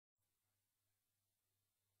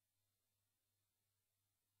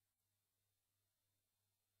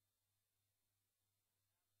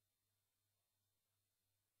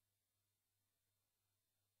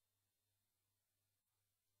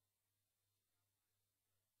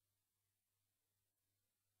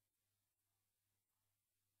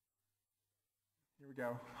we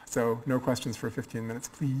go. So no questions for 15 minutes,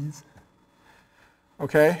 please.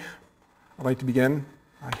 Okay, I'd like to begin.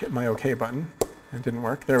 I hit my OK button. It didn't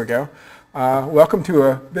work. There we go. Welcome to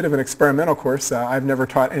a bit of an experimental course. I've never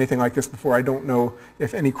taught anything like this before. I don't know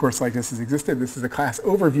if any course like this has existed. This is a class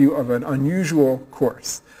overview of an unusual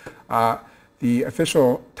course. The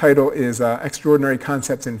official title is Extraordinary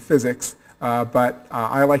Concepts in Physics, but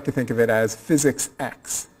I like to think of it as Physics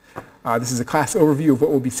X. This is a class overview of what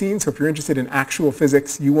will be seen, so if you're interested in actual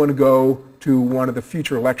physics, you want to go to one of the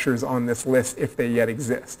future lectures on this list if they yet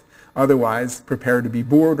exist. Otherwise, prepare to be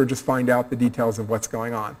bored or just find out the details of what's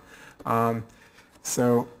going on.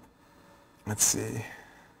 So let's see.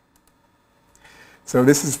 So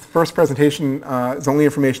this is the first presentation. Is only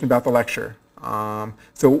information about the lecture.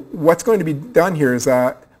 So what's going to be done here is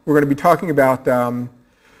we're going to be talking about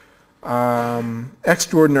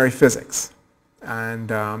extraordinary physics and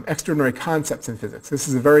extraordinary concepts in physics. This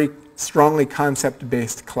is a very strongly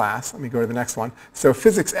concept-based class. Let me go to the next one. So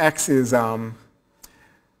Physics X is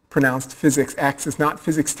pronounced Physics X. It's not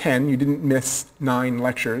Physics 10. You didn't miss 9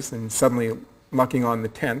 lectures and suddenly lucking on the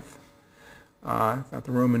 10th. Not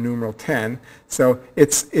the Roman numeral 10. So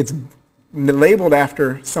it's labeled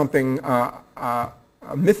after something a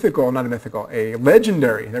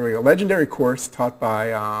legendary, there we go, legendary course taught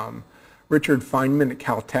by Richard Feynman at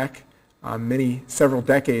Caltech several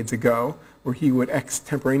decades ago, where he would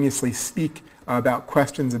extemporaneously speak about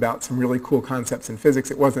questions about some really cool concepts in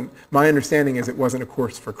physics. It wasn't, my understanding is it wasn't a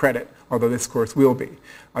course for credit, although this course will be.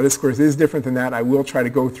 This course is different than that. I will try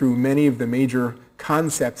to go through many of the major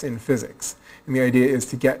concepts in physics, and the idea is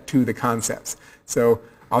to get to the concepts. So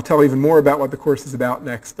I'll tell even more about what the course is about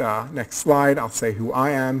next slide. I'll say who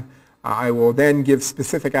I am. I will then give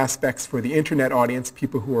specific aspects for the internet audience,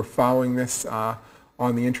 people who are following this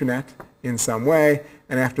on the internet in some way.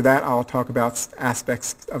 And after that, I'll talk about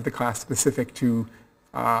aspects of the class specific to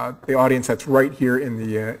the audience that's right here in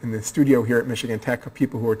the studio here at Michigan Tech, of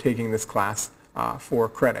people who are taking this class for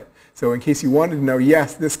credit. So in case you wanted to know,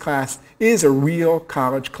 yes, this class is a real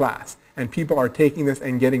college class. And people are taking this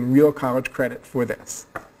and getting real college credit for this.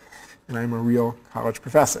 And I'm a real college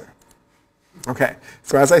professor. Okay,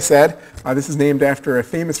 so as I said, this is named after a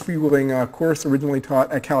famous freewheeling course originally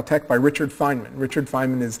taught at Caltech by Richard Feynman. Richard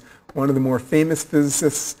Feynman is one of the more famous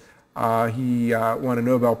physicists. He won a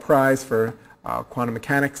Nobel Prize for quantum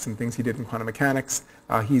mechanics and things he did in quantum mechanics.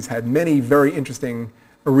 He's had many very interesting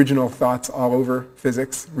original thoughts all over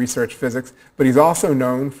physics, research physics, but he's also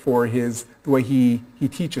known for the way he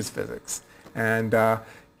teaches physics. And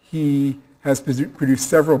he has produced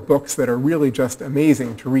several books that are really just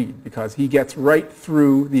amazing to read because he gets right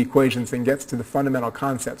through the equations and gets to the fundamental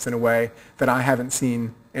concepts in a way that I haven't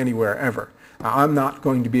seen anywhere ever. I'm not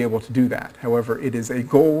going to be able to do that. However, it is a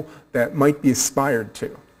goal that might be aspired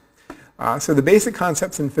to. So the basic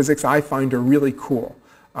concepts in physics I find are really cool.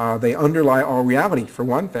 They underlie all reality, for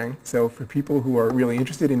one thing. So for people who are really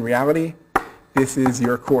interested in reality, this is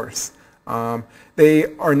your course.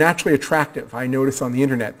 They are naturally attractive. I notice on the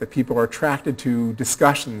internet that people are attracted to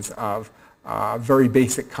discussions of very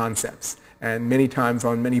basic concepts. And many times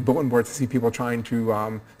on many bulletin boards I see people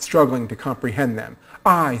struggling to comprehend them.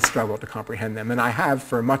 I struggle to comprehend them, and I have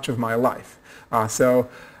for much of my life. So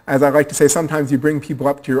as I like to say, sometimes you bring people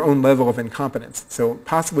up to your own level of incompetence. So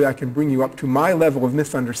possibly I can bring you up to my level of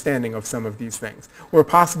misunderstanding of some of these things. Or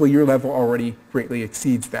possibly your level already greatly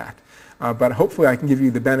exceeds that. But hopefully I can give you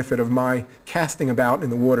the benefit of my casting about in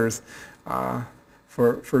the waters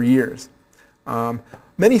for years.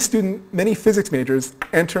 Many physics majors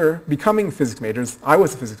enter becoming physics majors. I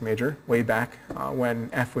was a physics major way back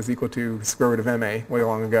when F was equal to square root of MA way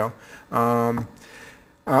long ago.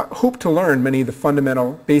 Hope to learn many of the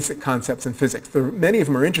fundamental basic concepts in physics. Many of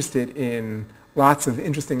them are interested in lots of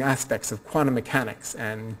interesting aspects of quantum mechanics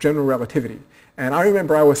and general relativity. And I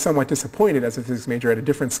remember I was somewhat disappointed as a physics major at a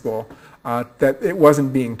different school that it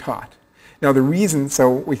wasn't being taught. Now the reason,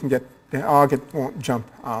 so we can get, won't jump.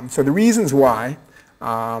 So the reasons why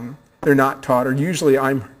they're not taught are usually,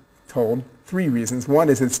 I'm told, 3 reasons. One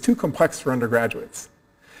is it's too complex for undergraduates.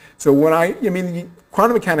 So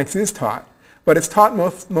quantum mechanics is taught, but it's taught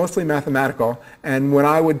mostly mathematical. And when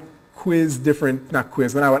I would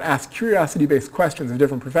when I would ask curiosity-based questions of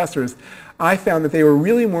different professors, I found that they were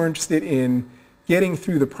really more interested in getting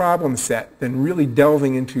through the problem set than really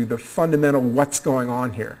delving into the fundamental what's going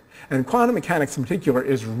on here. And quantum mechanics in particular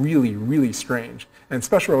is really, really strange. And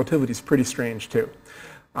special relativity is pretty strange too.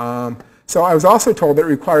 So I was also told that it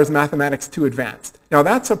requires mathematics too advanced. Now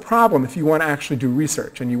that's a problem if you want to actually do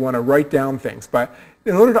research and you want to write down things. But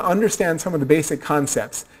in order to understand some of the basic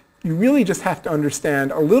concepts, you really just have to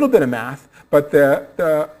understand a little bit of math, but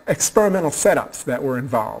the experimental setups that were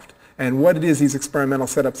involved and what it is these experimental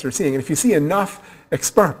setups are seeing. And if you see enough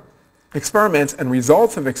experiments and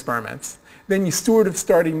results of experiments, then you're sort of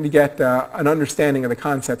starting to get an understanding of the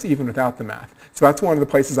concepts even without the math. So that's one of the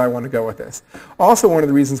places I want to go with this. Also, one of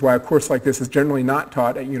the reasons why a course like this is generally not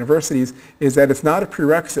taught at universities is that it's not a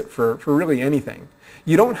prerequisite for really anything.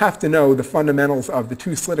 You don't have to know the fundamentals of the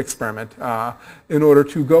two-slit experiment in order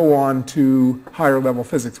to go on to higher level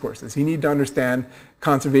physics courses. You need to understand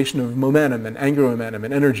conservation of momentum and angular momentum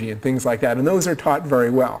and energy and things like that, and those are taught very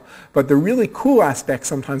well. But the really cool aspects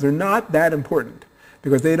sometimes are not that important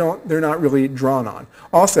because they're not really drawn on.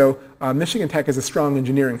 Also, Michigan Tech is a strong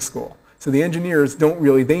engineering school. So the engineers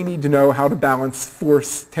they need to know how to balance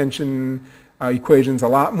force, tension equations a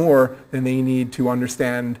lot more than they need to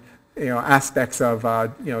understand aspects of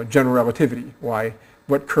general relativity,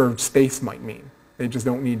 what curved space might mean. They just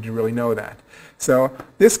don't need to really know that. So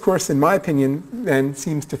this course, in my opinion, then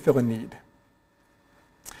seems to fill a need.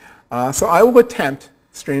 So I will attempt,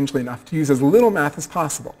 strangely enough, to use as little math as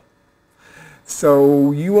possible.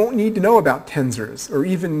 So you won't need to know about tensors or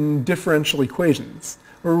even differential equations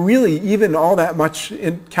or really even all that much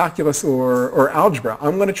in calculus or algebra.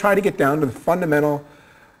 I'm going to try to get down to the fundamental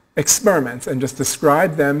experiments and just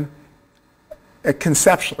describe them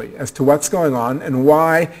conceptually as to what's going on and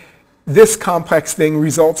why this complex thing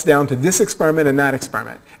results down to this experiment and that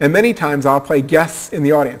experiment. And many times I'll play guess in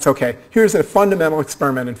the audience. Okay, here's a fundamental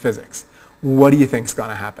experiment in physics. What do you think is going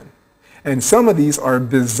to happen? And some of these are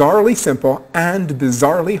bizarrely simple and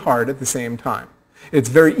bizarrely hard at the same time. It's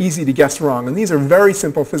very easy to guess wrong, and these are very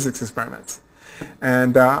simple physics experiments.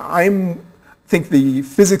 And I think the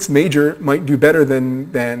physics major might do better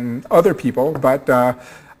than other people, but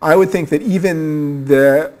I would think that even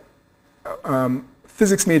the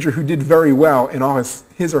physics major who did very well in all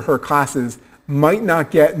his or her classes might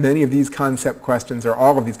not get many of these concept questions or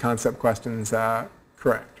all of these concept questions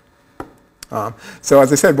correct. So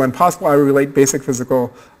as I said, when possible, I will relate basic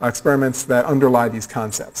physical experiments that underlie these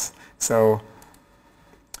concepts. So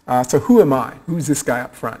who am I? Who's this guy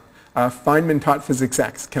up front? Feynman taught physics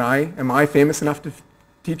X. Am I famous enough to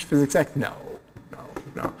teach physics X? No.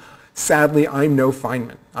 Sadly, I'm no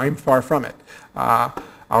Feynman. I'm far from it.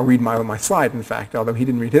 I'll read my slide, in fact, although he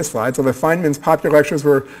didn't read his slides. Although Feynman's popular lectures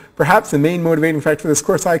were perhaps the main motivating factor for this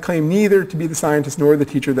course, I claim neither to be the scientist nor the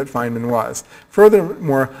teacher that Feynman was.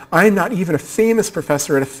 Furthermore, I'm not even a famous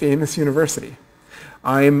professor at a famous university.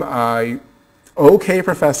 I'm an okay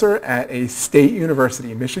professor at a state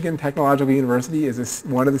university. Michigan Technological University is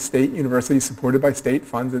one of the state universities supported by state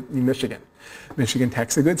funds in Michigan. Michigan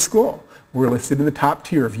Tech's a good school. We're listed in the top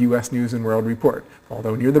tier of U.S. News and World Report,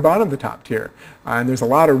 although near the bottom of the top tier. And there's a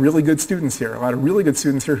lot of really good students here,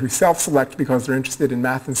 who self-select because they're interested in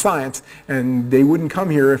math and science, and they wouldn't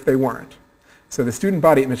come here if they weren't. So the student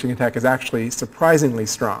body at Michigan Tech is actually surprisingly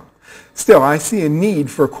strong. Still, I see a need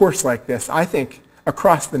for a course like this, I think,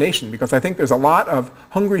 across the nation, because I think there's a lot of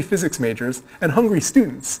hungry physics majors and hungry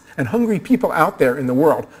students and hungry people out there in the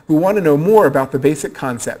world who want to know more about the basic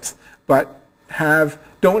concepts, but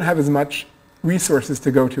don't have as much resources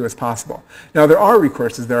to go to as possible. Now, there are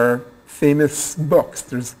recourses. There are famous books.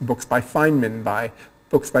 There's books by Feynman,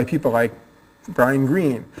 books by people like Brian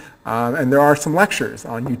Greene, and there are some lectures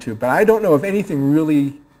on YouTube, but I don't know of anything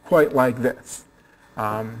really quite like this.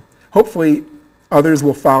 Hopefully, others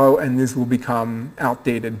will follow, and this will become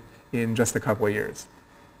outdated in just a couple of years.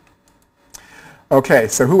 Okay,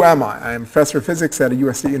 so who am I? I am a professor of physics at a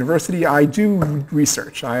U.S. State University. I do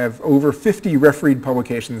research. I have over 50 refereed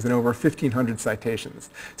publications and over 1,500 citations.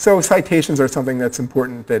 So citations are something that's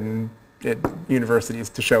important at universities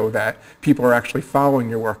to show that people are actually following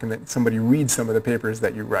your work and that somebody reads some of the papers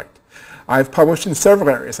that you write. I've published in several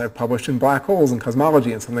areas. I've published in black holes and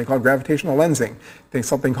cosmology and something called gravitational lensing,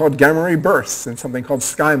 something called gamma ray bursts, and something called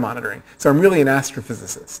sky monitoring. So I'm really an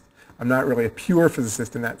astrophysicist. I'm not really a pure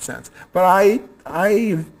physicist in that sense. But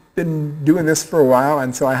I've been doing this for a while,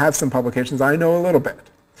 and so I have some publications. I know a little bit.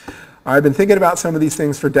 I've been thinking about some of these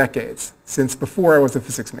things for decades, since before I was a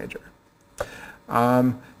physics major.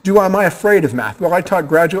 Am I afraid of math? Well, I taught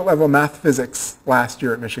graduate level math physics last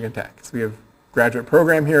year at Michigan Tech. So we have a graduate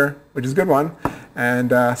program here, which is a good one.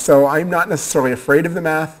 And so I'm not necessarily afraid of the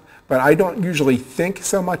math, but I don't usually think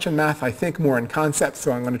so much in math. I think more in concepts,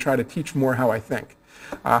 so I'm going to try to teach more how I think.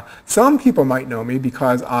 Some people might know me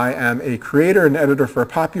because I am a creator and editor for a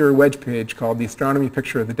popular web page called The Astronomy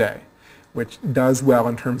Picture of the Day, which does well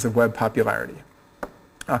in terms of web popularity.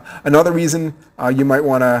 Another reason you might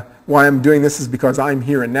want to, why I'm doing this is because I'm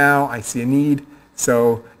here and now. I see a need.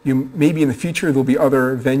 So maybe in the future there'll be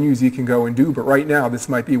other venues you can go and do, but right now this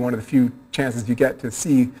might be one of the few chances you get to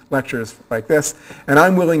see lectures like this. And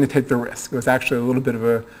I'm willing to take the risk. It was actually a little bit of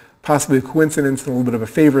a possibly a coincidence and a little bit of a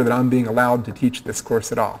favor that I'm being allowed to teach this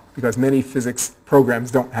course at all, because many physics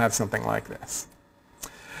programs don't have something like this.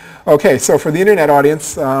 Okay, so for the internet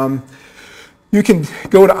audience, you can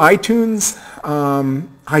go to iTunes,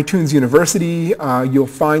 iTunes University. You'll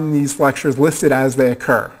find these lectures listed as they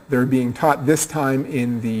occur. They're being taught this time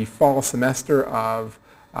in the fall semester of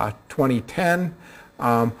 2010.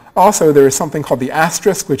 Also, there is something called the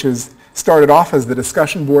Asterisk, which is started off as the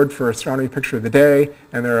discussion board for Astronomy Picture of the Day,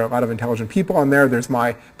 and there are a lot of intelligent people on there. There's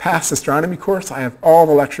my past astronomy course. I have all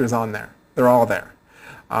the lectures on there. They're all there.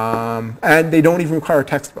 And they don't even require a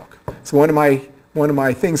textbook. So one of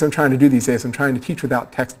my things I'm trying to do these days, I'm trying to teach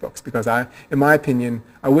without textbooks, because in my opinion,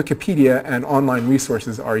 Wikipedia and online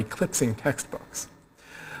resources are eclipsing textbooks.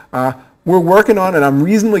 We're working on, and I'm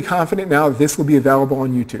reasonably confident now that this will be available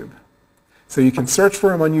on YouTube. So you can search for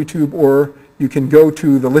them on YouTube, or you can go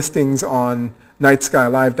to the listings on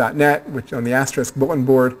nightskylive.net, which on the Asterisk bulletin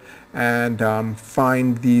board, and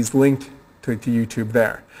find these linked to YouTube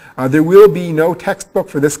there. There will be no textbook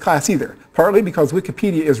for this class either, partly because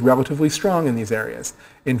Wikipedia is relatively strong in these areas.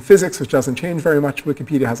 In physics, which doesn't change very much,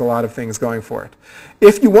 Wikipedia has a lot of things going for it.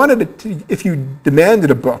 If you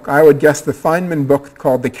demanded a book, I would guess the Feynman book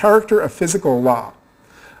called The Character of Physical Law,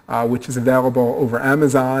 which is available over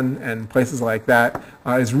Amazon and places like that,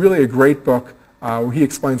 is really a great book where he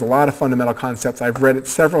explains a lot of fundamental concepts. I've read it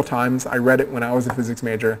several times. I read it when I was a physics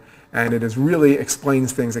major, and it really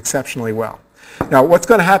explains things exceptionally well. Now, what's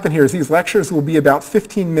going to happen here is these lectures will be about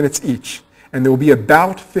 15 minutes each, and there will be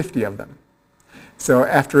about 50 of them. So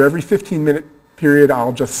after every 15-minute period,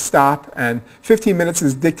 I'll just stop, and 15 minutes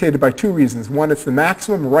is dictated by two reasons. One, it's the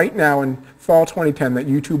maximum right now in fall 2010 that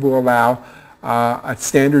YouTube will allow a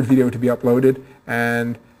standard video to be uploaded,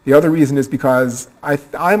 and the other reason is because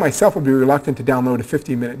I myself would be reluctant to download a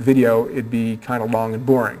 15-minute video. It'd be kind of long and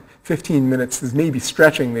boring. 15 minutes is maybe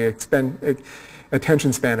stretching the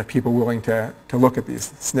attention span of people willing to look at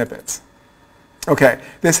these snippets. Okay,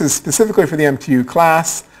 this is specifically for the MTU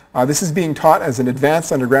class. This is being taught as an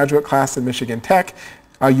advanced undergraduate class at Michigan Tech.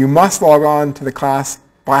 You must log on to the class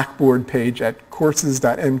Blackboard page at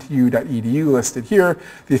courses.mtu.edu listed here.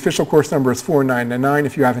 The official course number is 4999.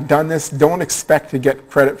 If you haven't done this, don't expect to get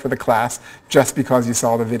credit for the class just because you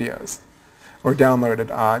saw the videos or downloaded.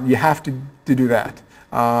 You have to do that.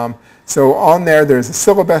 So on there's a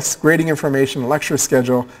syllabus, grading information, lecture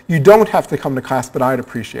schedule. You don't have to come to class, but I'd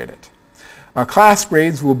appreciate it. Class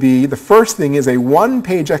grades will be, the first thing is a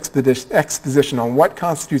one-page exposition on what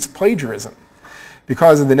constitutes plagiarism,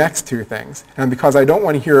 because of the next two things, and because I don't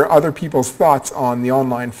want to hear other people's thoughts on the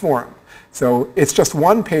online forum. So it's just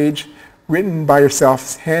one page written by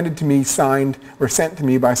yourself, handed to me, signed, or sent to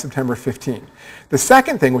me by September 15. The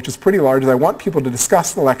second thing, which is pretty large, is I want people to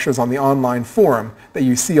discuss the lectures on the online forum that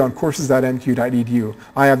you see on courses.mtu.edu.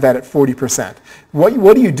 I have that at 40%.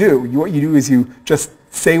 What do you do? What you do is you just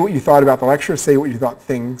say what you thought about the lecture, say what you thought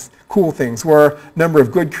cool things were, number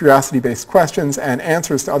of good curiosity-based questions, and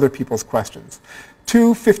answers to other people's questions.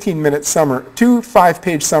 Two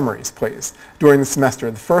 5-page summaries, please, during the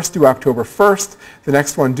semester. The first due October 1st. The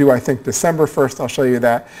next one due, I think, December 1st. I'll show you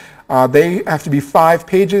that. They have to be 5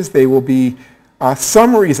 pages. They will be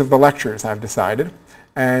summaries of the lectures, I've decided.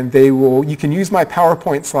 And you can use my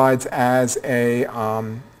PowerPoint slides as an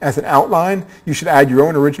outline. You should add your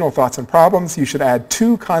own original thoughts and problems. You should add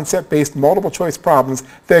 2 concept-based multiple choice problems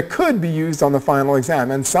that could be used on the final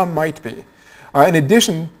exam, and some might be. In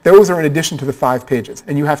addition, those are in addition to the 5 pages.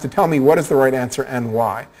 And you have to tell me what is the right answer and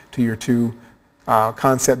why to your 2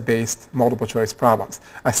 concept-based multiple choice problems.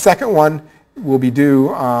 A second one will be due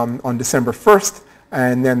on December 1st,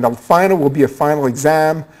 and then the final will be a final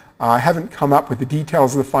exam. I haven't come up with the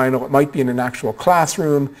details of the final. It might be in an actual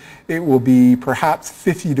classroom. It will be perhaps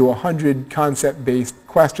 50 to 100 concept-based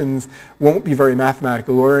questions. Won't be very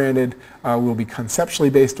mathematically oriented. Will be conceptually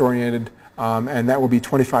based oriented. And that will be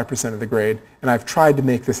 25% of the grade. And I've tried to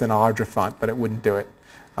make this in a larger font, but it wouldn't do it.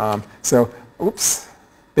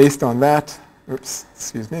 Based on that,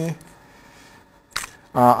 excuse me,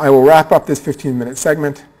 I will wrap up this 15-minute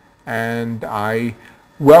segment, and I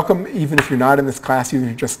welcome, even if you're not in this class, even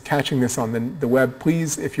if you're just catching this on the web,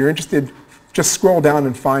 please, if you're interested, just scroll down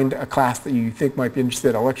and find a class that you think might be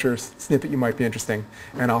interested, a lecture snippet you might be interested in,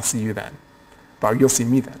 and I'll see you then. You'll see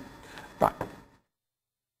me then. Bye.